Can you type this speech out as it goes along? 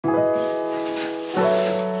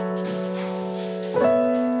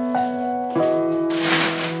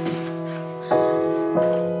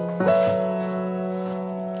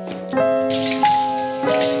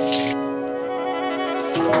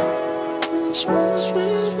Welcome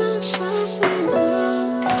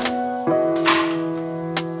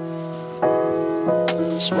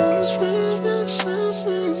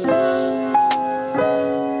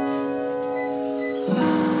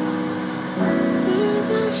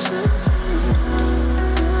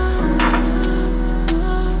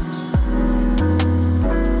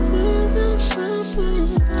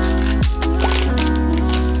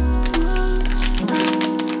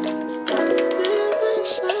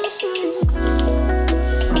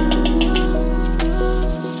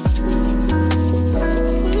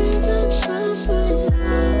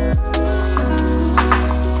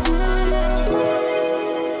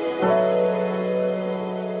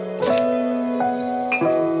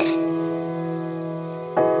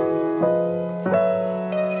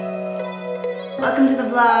to the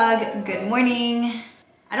vlog. Good morning.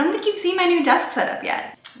 I don't think you've seen my new desk setup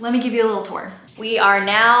yet. Let me give you a little tour. We are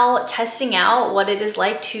now testing out what it is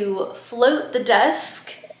like to float the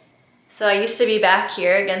desk. So I used to be back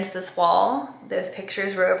here against this wall. Those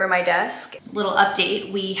pictures were over my desk. Little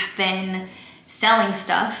update, we have been selling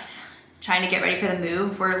stuff, trying to get ready for the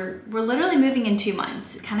move. We're literally moving in 2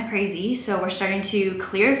 months. It's kind of crazy. So we're starting to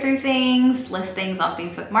clear through things, list things on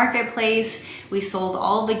Facebook Marketplace. We sold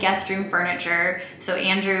all the guest room furniture. So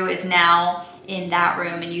Andrew is now in that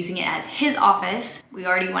room and using it as his office. We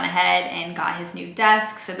already went ahead and got his new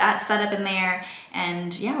desk, so that's set up in there.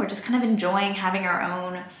 And yeah, we're just kind of enjoying having our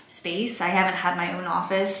own space. I haven't had my own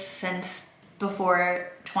office since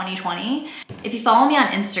before 2020. If you follow me on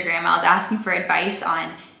Instagram, I was asking for advice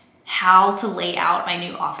on how to lay out my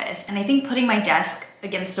new office. And I think putting my desk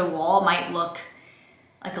against a wall might look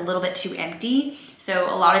like a little bit too empty. So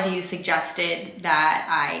a lot of you suggested that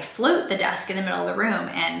I float the desk in the middle of the room.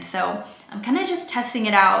 And so I'm kind of just testing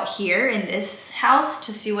it out here in this house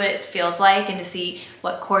to see what it feels like and to see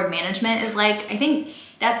what cord management is like. I think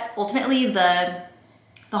that's ultimately the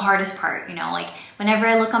hardest part, you know, like whenever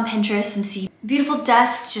I look on Pinterest and see beautiful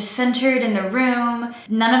desks just centered in the room,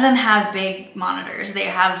 none of them have big monitors. They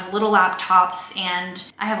have little laptops, and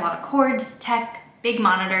I have a lot of cords, tech, big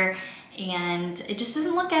monitor, and it just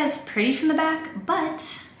doesn't look as pretty from the back.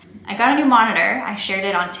 But I got a new monitor. I shared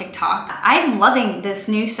it on TikTok. I'm loving this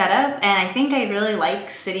new setup, and I think I really like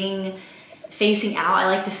sitting facing out. I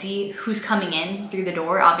like to see who's coming in through the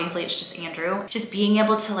door. Obviously it's just Andrew. Just being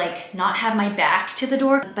able to like not have my back to the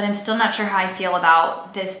door, but I'm still not sure how I feel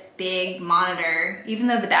about this big monitor. Even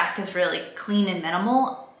though the back is really clean and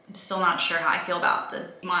minimal, I'm still not sure how I feel about the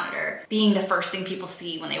monitor being the first thing people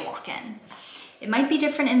see when they walk in. It might be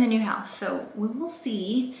different in the new house, so we will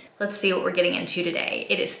see. Let's see what we're getting into today.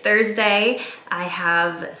 It is Thursday. I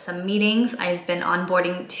have some meetings. I've been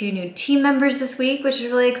onboarding 2 new team members this week, which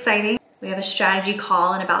is really exciting. We have a strategy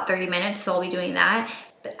call in about 30 minutes, so I'll be doing that.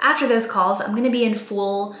 But after those calls, I'm gonna be in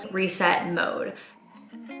full reset mode.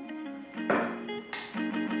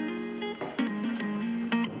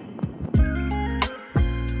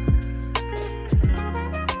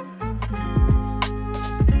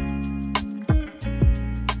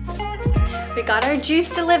 We got our juice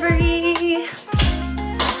delivery.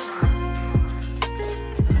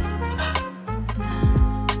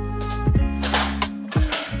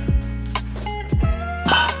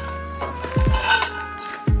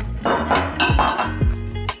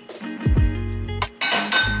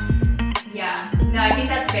 I think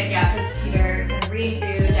that's good, yeah, because you're kind of reading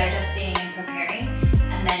through, digesting, and preparing,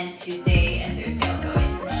 and then Tuesday and Thursday I'll go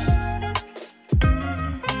in.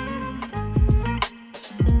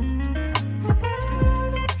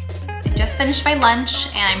 I just finished my lunch,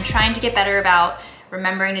 and I'm trying to get better about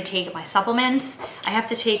remembering to take my supplements. I have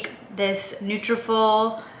to take this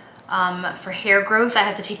Nutrafol for hair growth. I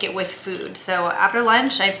have to take it with food. So after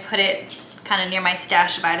lunch, I put it kind of near my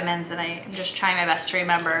stash of vitamins, and I'm just trying my best to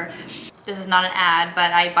remember. This is not an ad,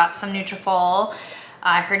 but I bought some Nutrafol.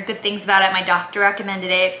 I heard good things about it. My doctor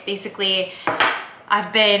recommended it. Basically,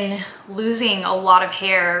 I've been losing a lot of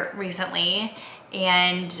hair recently,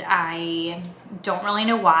 and I don't really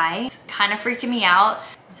know why. It's kind of freaking me out.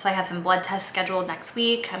 So I have some blood tests scheduled next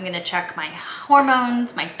week. I'm gonna check my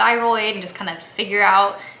hormones, my thyroid, and just kind of figure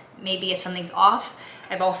out maybe if something's off.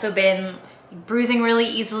 I've also been bruising really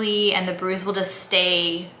easily, and the bruise will just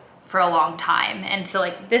stay for a long time. And so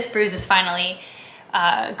like this bruise is finally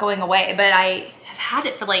going away, but I have had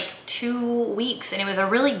it for like 2 weeks, and it was a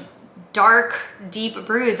really dark, deep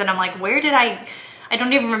bruise. And I'm like, where did I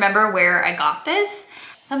don't even remember where I got this.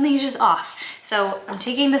 Something is just off. So I'm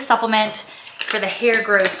taking the supplement for the hair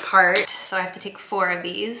growth part. So I have to take 4 of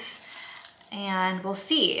these, and we'll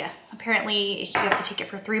see. Apparently you have to take it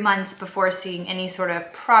for 3 months before seeing any sort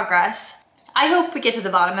of progress. I hope we get to the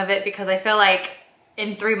bottom of it, because I feel like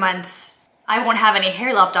in 3 months, I won't have any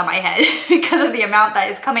hair left on my head because of the amount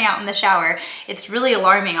that is coming out in the shower. It's really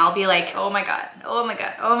alarming. I'll be like, oh my God, oh my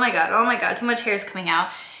God, oh my God, oh my God, too much hair is coming out.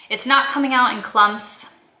 It's not coming out in clumps.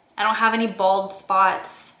 I don't have any bald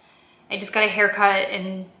spots. I just got a haircut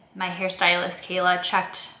and my hairstylist, Kayla,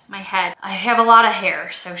 checked my head. I have a lot of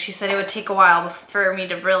hair, so she said it would take a while for me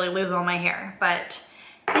to really lose all my hair. But,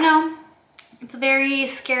 you know, it's a very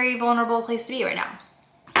scary, vulnerable place to be right now.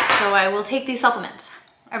 So I will take these supplements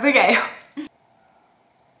every day.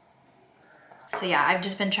 So yeah, I've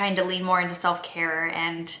just been trying to lean more into self-care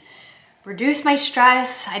and reduce my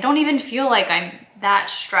stress. I don't even feel like I'm that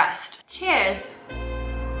stressed. Cheers.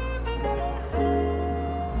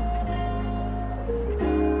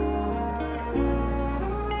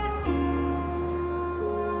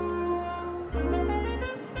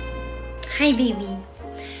 Hi baby.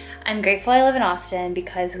 I'm grateful I live in Austin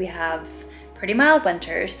because we have pretty mild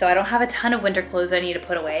winters, so I don't have a ton of winter clothes I need to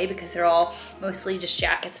put away because they're all mostly just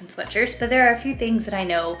jackets and sweatshirts, but there are a few things that I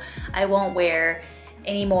know I won't wear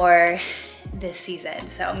anymore this season,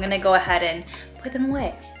 so I'm gonna go ahead and put them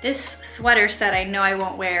away. This sweater set I know I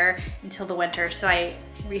won't wear until the winter, so I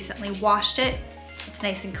recently washed it. It's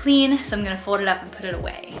nice and clean, so I'm gonna fold it up and put it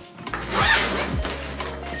away.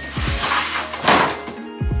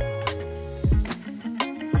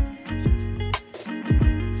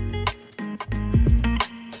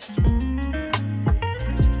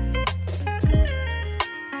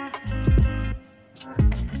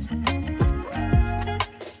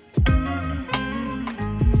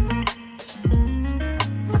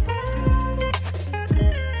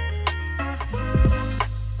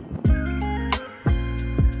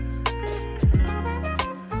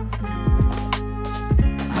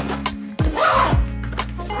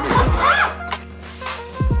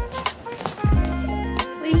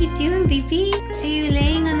 Baby, are you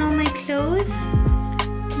laying on all my clothes?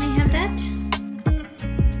 Can I have that?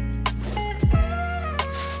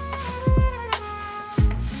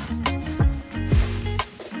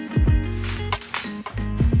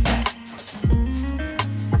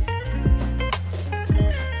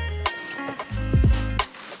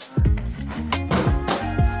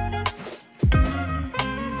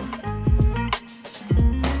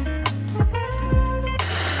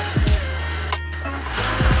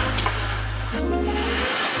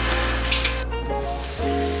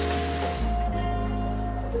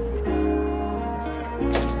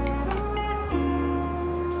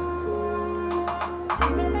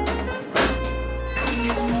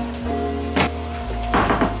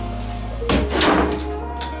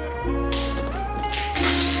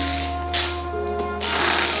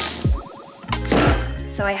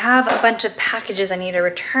 So I have a bunch of packages I need to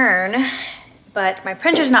return, but my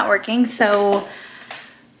printer's not working, so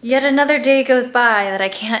yet another day goes by that I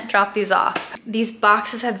can't drop these off. These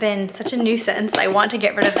boxes have been such a nuisance. I want to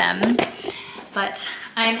get rid of them, but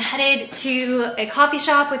I'm headed to a coffee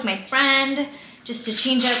shop with my friend just to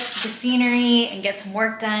change up the scenery and get some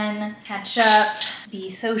work done, catch up,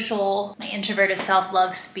 be social. My introverted self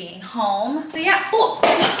loves being home. But yeah, oh,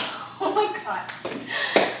 oh my God.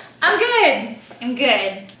 I'm good. I'm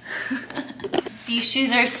good. These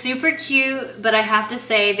shoes are super cute, but I have to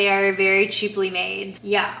say they are very cheaply made.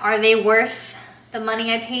 Yeah, are they worth the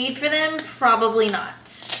money I paid for them? Probably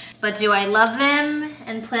not. But do I love them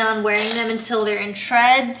and plan on wearing them until they're in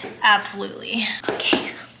shreds? Absolutely.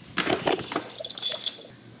 Okay.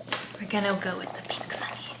 We're gonna go with the pink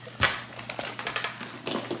sunnies.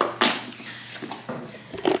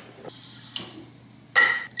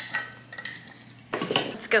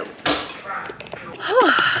 Let's go.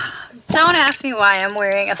 Don't ask me why I'm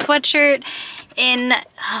wearing a sweatshirt in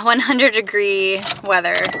 100-degree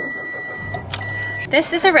weather.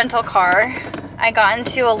 This is a rental car. I got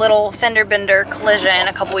into a little fender bender collision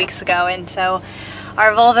a couple weeks ago, and so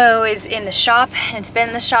our Volvo is in the shop, and it's been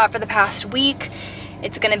in the shop for the past week.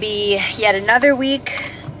 It's gonna be yet another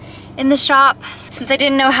week in the shop. Since I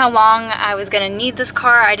didn't know how long I was gonna need this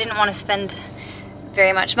car, I didn't want to spend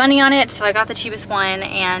very much money on it, so I got the cheapest one,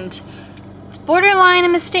 and borderline a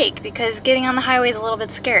mistake because getting on the highway is a little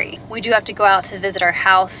bit scary. We do have to go out to visit our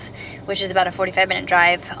house, which is about a 45-minute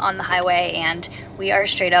drive on the highway, and we are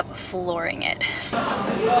straight up flooring it.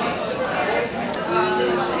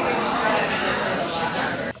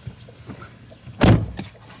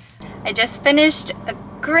 I just finished a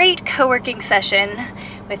great co-working session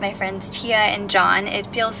with my friends Tia and John. It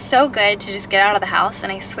feels so good to just get out of the house,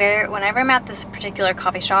 and I swear whenever I'm at this particular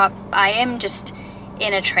coffee shop, I am just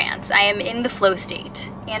in a trance. I am in the flow state.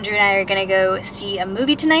 Andrew and I are gonna go see a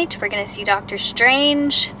movie tonight. We're gonna see Doctor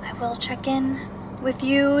Strange. I will check in with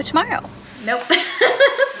you tomorrow. Nope.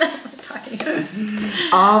 funny.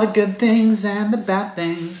 All the good things and the bad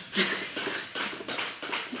things.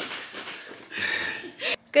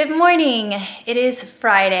 Good morning. It is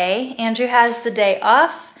Friday. Andrew has the day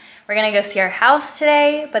off. We're gonna go see our house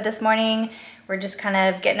today, but this morning we're just kind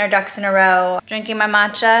of getting our ducks in a row. Drinking my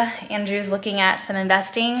matcha. Andrew's looking at some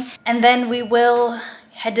investing. And then we will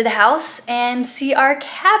head to the house and see our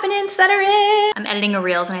cabinets that are in. I'm editing a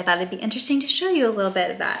Reels and I thought it'd be interesting to show you a little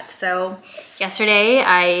bit of that. So yesterday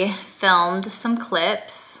I filmed some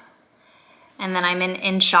clips and then I'm in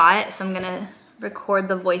InShot. So I'm gonna record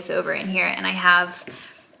the voiceover in here, and I have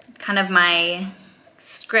kind of my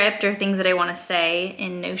script or things that I want to say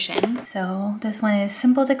in Notion. So this one is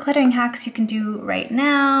simple decluttering hacks you can do right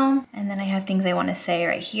now. And then I have things I want to say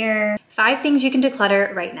right here. 5 things you can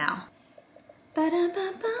declutter right now. 5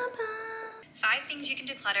 things you can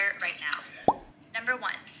declutter right now. Number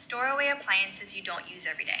 1, store away appliances you don't use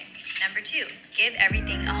every day. Number 2, give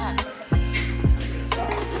everything a home.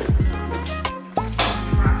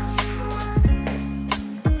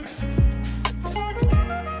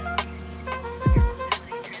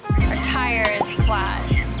 Flat.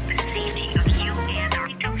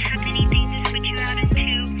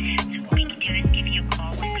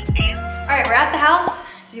 Alright, we're at the house.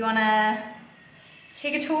 Do you want to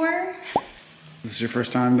take a tour? This is your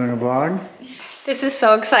first time doing a vlog? This is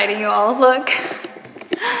so exciting, you all. Look.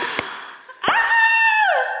 Ah!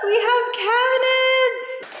 We have cabinets!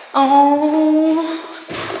 Oh.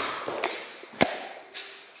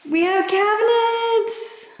 We have cabinets!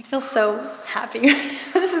 I feel so happy right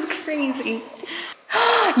now. This is crazy.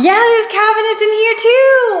 Yeah, there's cabinets in here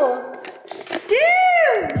too!